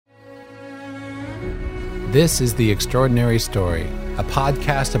This is The Extraordinary Story, a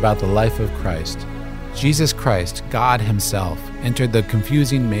podcast about the life of Christ. Jesus Christ, God Himself, entered the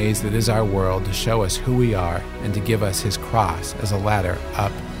confusing maze that is our world to show us who we are and to give us His cross as a ladder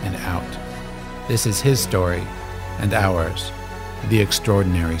up and out. This is His story and ours, The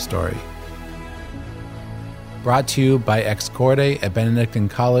Extraordinary Story. Brought to you by Ex Corde at Benedictine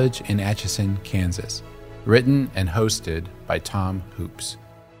College in Atchison, Kansas. Written and hosted by Tom Hoops.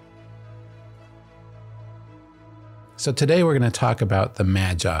 So today we're going to talk about the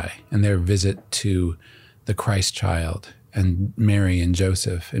Magi and their visit to the Christ child and Mary and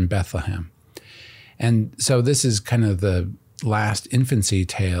Joseph in Bethlehem. And so this is kind of the last infancy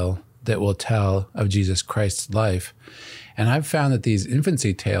tale that we'll tell of Jesus Christ's life. And I've found that these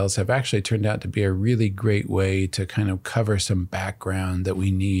infancy tales have actually turned out to be a really great way to kind of cover some background that we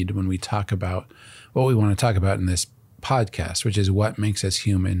need when we talk about what we want to talk about in this podcast, which is what makes us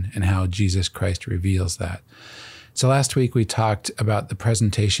human and how Jesus Christ reveals that. So last week we talked about the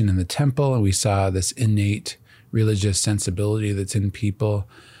presentation in the temple, and we saw this innate religious sensibility that's in people.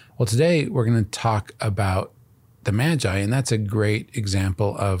 Well, today we're going to talk about the Magi, and that's a great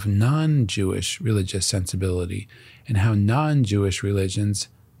example of non-Jewish religious sensibility and how non-Jewish religions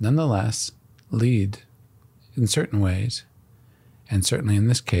nonetheless lead in certain ways, and certainly in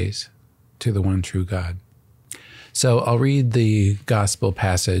this case, to the one true God. So I'll read the gospel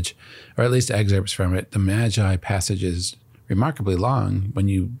passage, or at least excerpts from it. The Magi passage is remarkably long when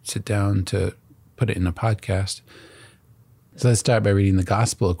you sit down to put it in a podcast. So let's start by reading the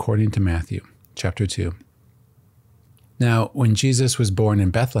gospel according to Matthew, chapter 2. Now, when Jesus was born in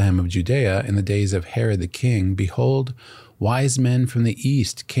Bethlehem of Judea in the days of Herod the king, behold, wise men from the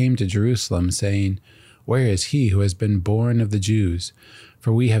east came to Jerusalem, saying, "Where is he who has been born of the Jews?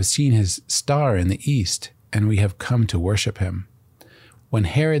 For we have seen his star in the east, and we have come to worship him." When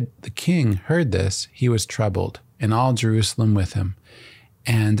Herod the king heard this, he was troubled, and all Jerusalem with him.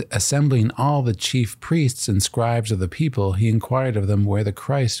 And assembling all the chief priests and scribes of the people, he inquired of them where the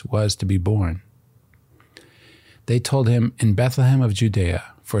Christ was to be born. They told him, "In Bethlehem of Judea,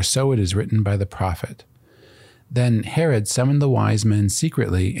 for so it is written by the prophet." Then Herod summoned the wise men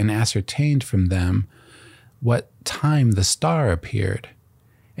secretly and ascertained from them what time the star appeared.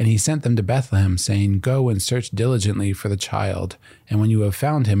 And he sent them to Bethlehem, saying, "Go and search diligently for the child, and when you have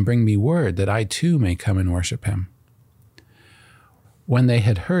found him, bring me word that I too may come and worship him." When they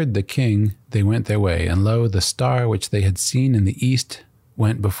had heard the king, they went their way, and lo, the star which they had seen in the east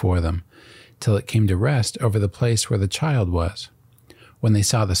went before them, till it came to rest over the place where the child was. When they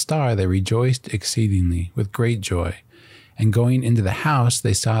saw the star, they rejoiced exceedingly with great joy. And going into the house,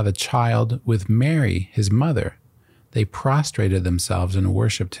 they saw the child with Mary, his mother. They prostrated themselves and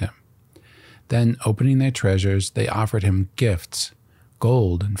worshipped him. Then, opening their treasures, they offered him gifts,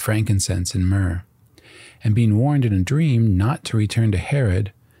 gold and frankincense and myrrh. And being warned in a dream not to return to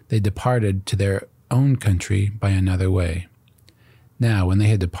Herod, they departed to their own country by another way. Now, when they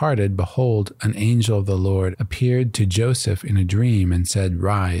had departed, behold, an angel of the Lord appeared to Joseph in a dream and said,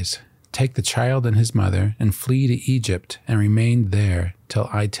 "Rise, take the child and his mother, and flee to Egypt, and remain there till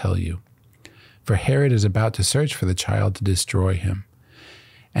I tell you. For Herod is about to search for the child to destroy him."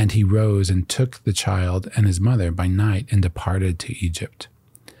 And he rose and took the child and his mother by night and departed to Egypt.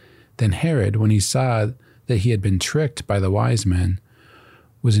 Then Herod, when he saw that he had been tricked by the wise men,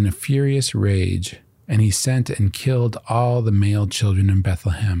 was in a furious rage, and he sent and killed all the male children in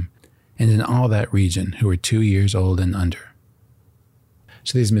Bethlehem and in all that region who were 2 years old and under.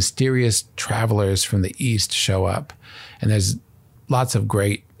 So these mysterious travelers from the east show up, and there's lots of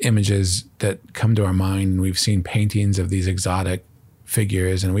great images that come to our mind. We've seen paintings of these exotic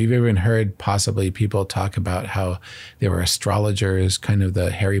figures, and we've even heard possibly people talk about how they were astrologers, kind of the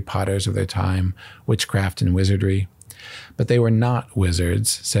Harry Potters of their time, witchcraft and wizardry. But they were not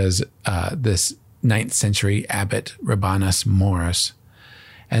wizards, says this 9th century abbot Rabanus Maurus.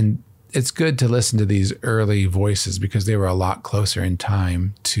 And it's good to listen to these early voices because they were a lot closer in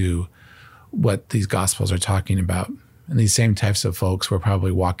time to what these Gospels are talking about. And these same types of folks were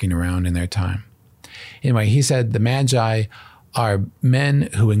probably walking around in their time. Anyway, he said, the Magi are men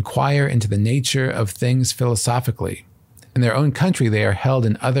who inquire into the nature of things philosophically. In their own country, they are held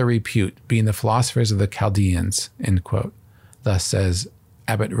in other repute, being the philosophers of the Chaldeans, end quote. Thus says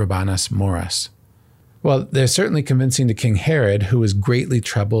Abbot Rabanus Maurus. Well, they're certainly convincing to King Herod, who was greatly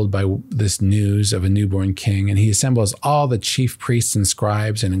troubled by this news of a newborn king, and he assembles all the chief priests and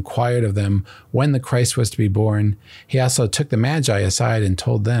scribes and inquired of them when the Christ was to be born. He also took the Magi aside and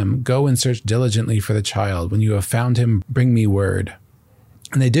told them, "Go and search diligently for the child. When you have found him, bring me word."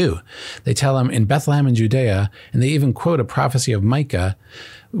 And they do. They tell him in Bethlehem in Judea, and they even quote a prophecy of Micah,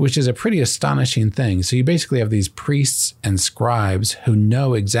 which is a pretty astonishing thing. So you basically have these priests and scribes who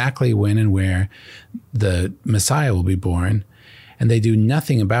know exactly when and where the Messiah will be born, and they do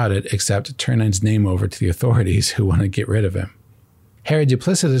nothing about it except turn his name over to the authorities who want to get rid of him. Herod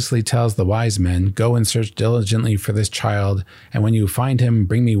duplicitously tells the wise men, "Go and search diligently for this child, and when you find him,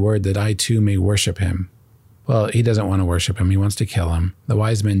 bring me word that I too may worship him." Well, he doesn't want to worship him. He wants to kill him. The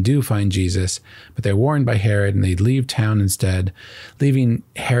wise men do find Jesus, but they're warned by Herod, and they leave town instead, leaving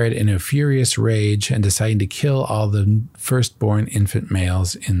Herod in a furious rage and deciding to kill all the firstborn infant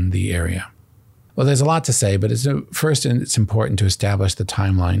males in the area. Well, there's a lot to say, but first it's important to establish the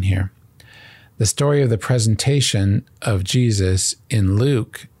timeline here. The story of the presentation of Jesus in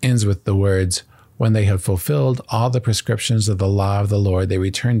Luke ends with the words, "When they had fulfilled all the prescriptions of the law of the Lord, they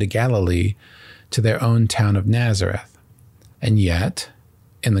returned to Galilee, to their own town of Nazareth." And yet,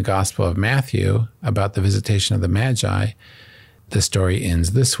 in the Gospel of Matthew, about the visitation of the Magi, the story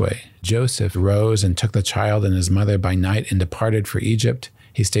ends this way. "Joseph rose and took the child and his mother by night and departed for Egypt.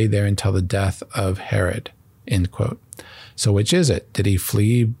 He stayed there until the death of Herod." End quote. So which is it? Did he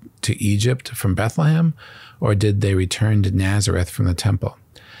flee to Egypt from Bethlehem, or did they return to Nazareth from the temple?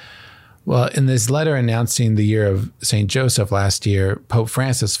 Well, in this letter announcing the year of St. Joseph last year, Pope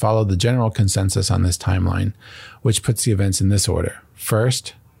Francis followed the general consensus on this timeline, which puts the events in this order.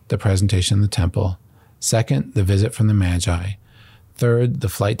 First, the presentation in the temple. Second, the visit from the Magi. Third, the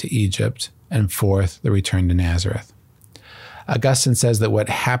flight to Egypt. And fourth, the return to Nazareth. Augustine says that what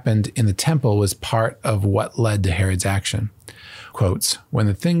happened in the temple was part of what led to Herod's action. Quotes, "When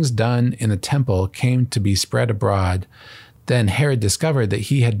the things done in the temple came to be spread abroad, then Herod discovered that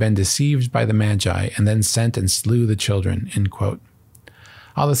he had been deceived by the Magi and then sent and slew the children." End quote.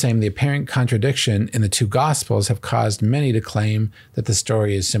 All the same, the apparent contradiction in the two Gospels have caused many to claim that the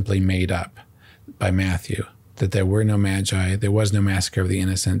story is simply made up by Matthew, that there were no Magi, there was no massacre of the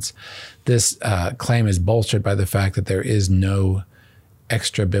innocents. This claim is bolstered by the fact that there is no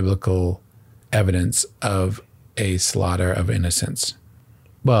extra-biblical evidence of a slaughter of innocents.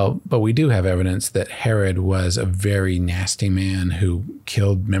 Well, but we do have evidence that Herod was a very nasty man who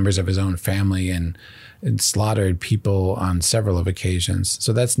killed members of his own family and slaughtered people on several of occasions.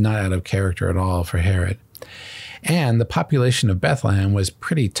 So that's not out of character at all for Herod. And the population of Bethlehem was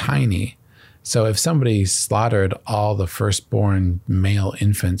pretty tiny. So if somebody slaughtered all the firstborn male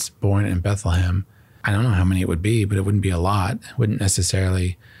infants born in Bethlehem, I don't know how many it would be, but it wouldn't be a lot. It wouldn't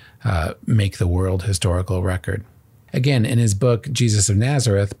necessarily make the world historical record. Again, in his book, Jesus of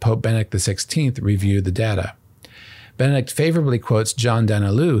Nazareth, Pope Benedict XVI reviewed the data. Benedict favorably quotes John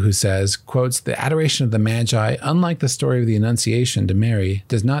Danilou, who says, quotes, "The adoration of the Magi, unlike the story of the Annunciation to Mary,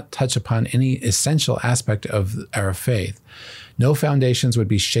 does not touch upon any essential aspect of our faith. No foundations would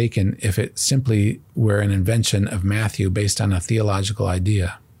be shaken if it simply were an invention of Matthew based on a theological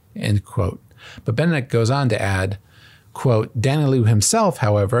idea." End quote. But Benedict goes on to add, quote, "Danilou himself,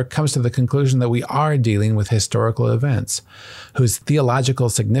 however, comes to the conclusion that we are dealing with historical events, whose theological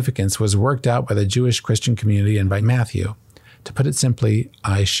significance was worked out by the Jewish Christian community and by Matthew. To put it simply,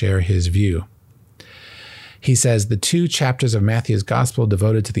 I share his view." He says, "The 2 chapters of Matthew's Gospel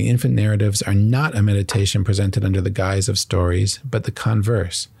devoted to the infant narratives are not a meditation presented under the guise of stories, but the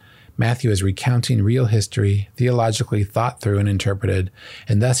converse. Matthew is recounting real history, theologically thought through and interpreted,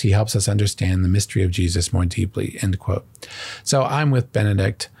 and thus he helps us understand the mystery of Jesus more deeply." End quote. So I'm with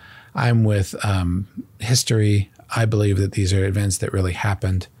Benedict. I'm with history. I believe that these are events that really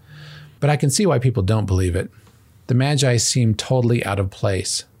happened. But I can see why people don't believe it. The Magi seem totally out of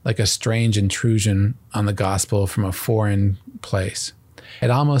place, like a strange intrusion on the gospel from a foreign place.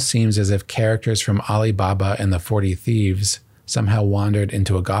 It almost seems as if characters from Ali Baba and the 40 Thieves somehow wandered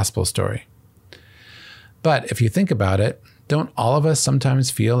into a gospel story. But if you think about it, don't all of us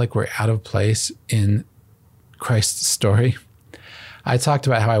sometimes feel like we're out of place in Christ's story? I talked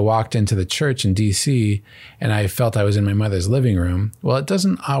about how I walked into the church in D.C. and I felt I was in my mother's living room. Well, it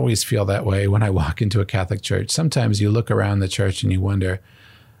doesn't always feel that way when I walk into a Catholic church. Sometimes you look around the church and you wonder,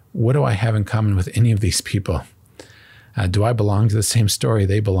 what do I have in common with any of these people? Do I belong to the same story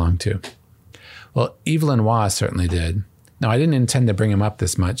they belong to? Well, Yves Lenoir certainly did. Now, I didn't intend to bring him up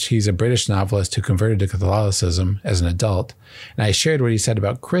this much. He's a British novelist who converted to Catholicism as an adult. And I shared what he said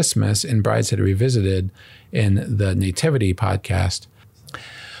about Christmas in Brideshead Revisited in the Nativity podcast.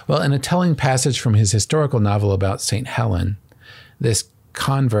 Well, in a telling passage from his historical novel about St. Helen, this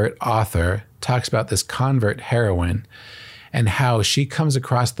convert author talks about this convert heroine and how she comes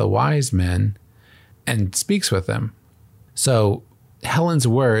across the wise men and speaks with them. So Helen's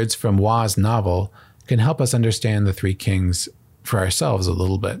words from Wa's novel can help us understand the 3 kings for ourselves a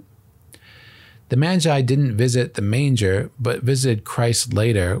little bit. The Magi didn't visit the manger, but visited Christ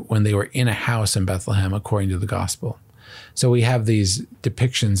later when they were in a house in Bethlehem, according to the gospel. So we have these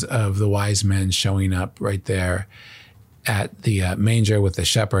depictions of the wise men showing up right there at the manger with the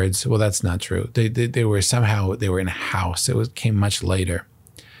shepherds. Well, that's not true. They were in a house. Came much later.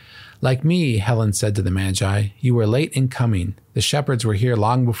 Like me, Helen said to the Magi, you were late in coming. The shepherds were here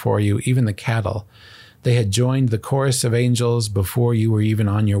long before you, even the cattle. They had joined the chorus of angels before you were even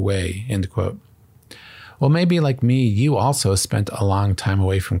on your way, end quote. Well, maybe like me, you also spent a long time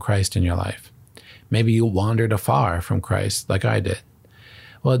away from Christ in your life. Maybe you wandered afar from Christ like I did.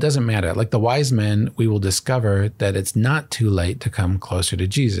 Well, it doesn't matter. Like the wise men, we will discover that it's not too late to come closer to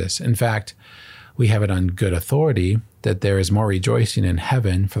Jesus. In fact, we have it on good authority that there is more rejoicing in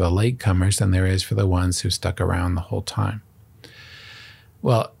heaven for the latecomers than there is for the ones who stuck around the whole time.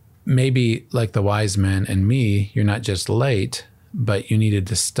 Well, maybe like the wise men and me, you're not just late, but you needed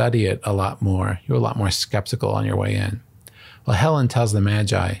to study it a lot more. You're a lot more skeptical on your way in. Well, Helen tells the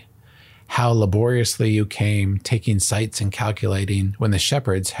Magi how laboriously you came, taking sights and calculating when the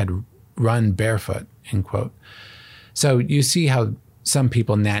shepherds had run barefoot, end quote. So you see how some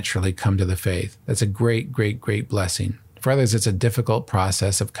people naturally come to the faith. That's a great, great, great blessing. For others, it's a difficult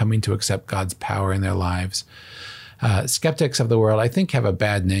process of coming to accept God's power in their lives. Skeptics of the world, I think, have a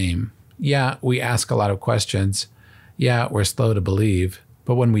bad name. Yeah, we ask a lot of questions. Yeah, we're slow to believe.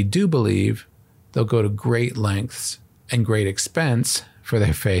 But when we do believe, they'll go to great lengths and great expense for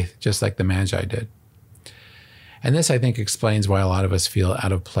their faith, just like the Magi did. And this, I think, explains why a lot of us feel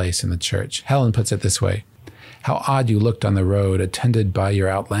out of place in the church. Helen puts it this way. How odd you looked on the road, attended by your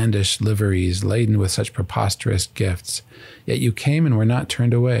outlandish liveries, laden with such preposterous gifts. Yet you came and were not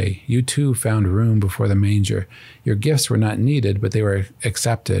turned away. You too found room before the manger. Your gifts were not needed, but they were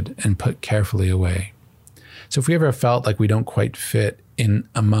accepted and put carefully away. So if we ever felt like we don't quite fit in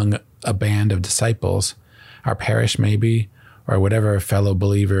among a band of disciples, our parish maybe, or whatever fellow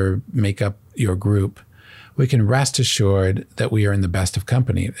believer make up your group, we can rest assured that we are in the best of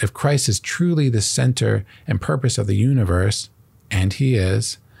company. If Christ is truly the center and purpose of the universe, and he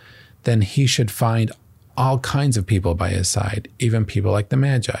is, then he should find all kinds of people by his side, even people like the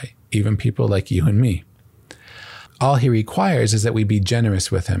Magi, even people like you and me. All he requires is that we be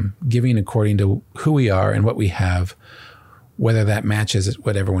generous with him, giving according to who we are and what we have, whether that matches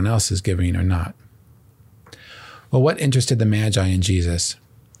what everyone else is giving or not. Well, what interested the Magi in Jesus?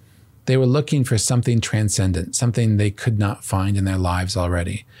 They were looking for something transcendent, something they could not find in their lives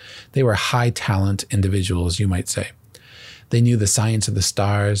already. They were high talent individuals, you might say. They knew the science of the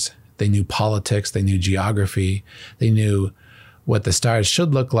stars. They knew politics. They knew geography. They knew what the stars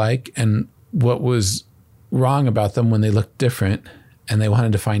should look like and what was wrong about them when they looked different, and they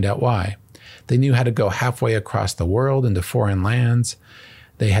wanted to find out why. They knew how to go halfway across the world into foreign lands.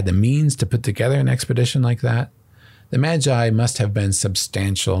 They had the means to put together an expedition like that. The Magi must have been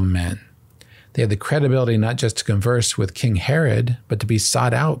substantial men. They had the credibility not just to converse with King Herod, but to be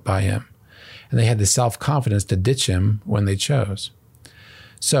sought out by him. And they had the self-confidence to ditch him when they chose.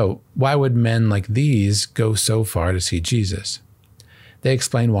 So why would men like these go so far to see Jesus? They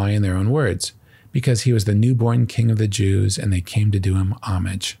explain why in their own words. Because he was the newborn king of the Jews, and they came to do him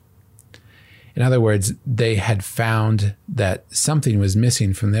homage. In other words, they had found that something was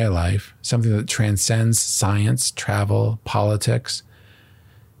missing from their life, something that transcends science, travel, politics.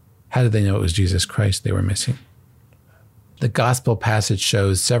 How did they know it was Jesus Christ they were missing? The gospel passage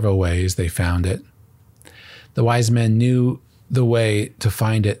shows several ways they found it. The wise men knew the way to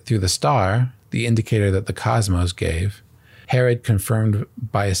find it through the star, the indicator that the cosmos gave. Herod confirmed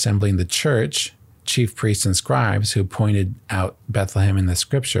by assembling the church, chief priests and scribes who pointed out Bethlehem in the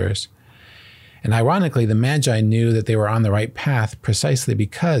scriptures. And ironically, the Magi knew that they were on the right path precisely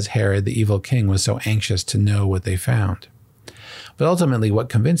because Herod, the evil king, was so anxious to know what they found. But ultimately, what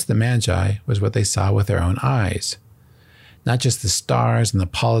convinced the Magi was what they saw with their own eyes. Not just the stars and the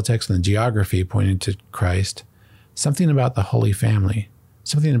politics and the geography pointed to Christ, something about the Holy Family,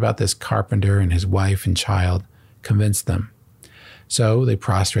 something about this carpenter and his wife and child convinced them. So they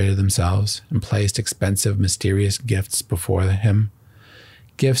prostrated themselves and placed expensive, mysterious gifts before him,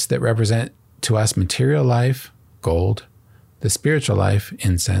 gifts that represent to us material life, gold, the spiritual life,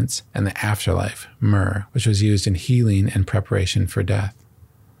 incense, and the afterlife, myrrh, which was used in healing and preparation for death.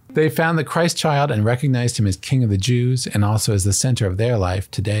 They found the Christ child and recognized him as King of the Jews and also as the center of their life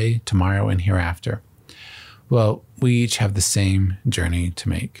today, tomorrow, and hereafter. Well, we each have the same journey to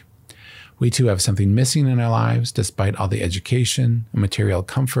make. We too have something missing in our lives, despite all the education and material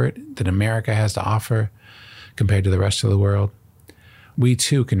comfort that America has to offer compared to the rest of the world. We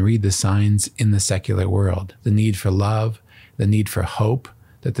too can read the signs in the secular world, the need for love, the need for hope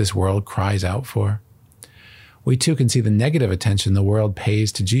that this world cries out for. We too can see the negative attention the world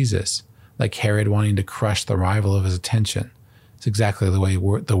pays to Jesus, like Herod wanting to crush the rival of his attention. It's exactly the way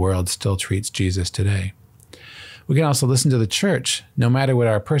the world still treats Jesus today. We can also listen to the church, no matter what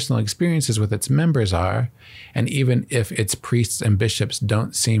our personal experiences with its members are, and even if its priests and bishops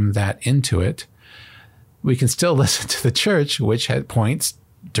don't seem that into it, we can still listen to the church, which points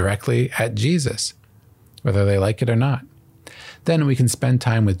directly at Jesus, whether they like it or not. Then we can spend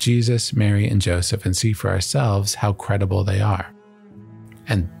time with Jesus, Mary, and Joseph and see for ourselves how credible they are.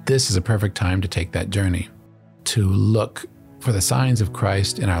 And this is a perfect time to take that journey, to look for the signs of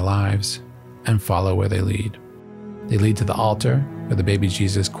Christ in our lives and follow where they lead. They lead to the altar, where the baby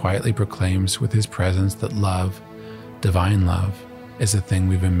Jesus quietly proclaims with his presence that love, divine love, is the thing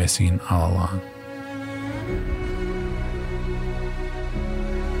we've been missing all along.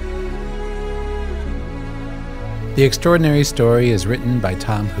 The Extraordinary Story is written by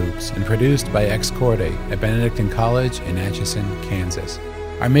Tom Hoops and produced by Ex Corde at Benedictine College in Atchison, Kansas.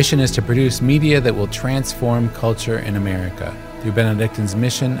 Our mission is to produce media that will transform culture in America through Benedictine's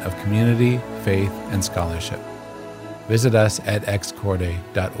mission of community, faith, and scholarship. Visit us at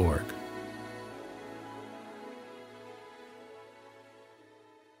xcorde.org.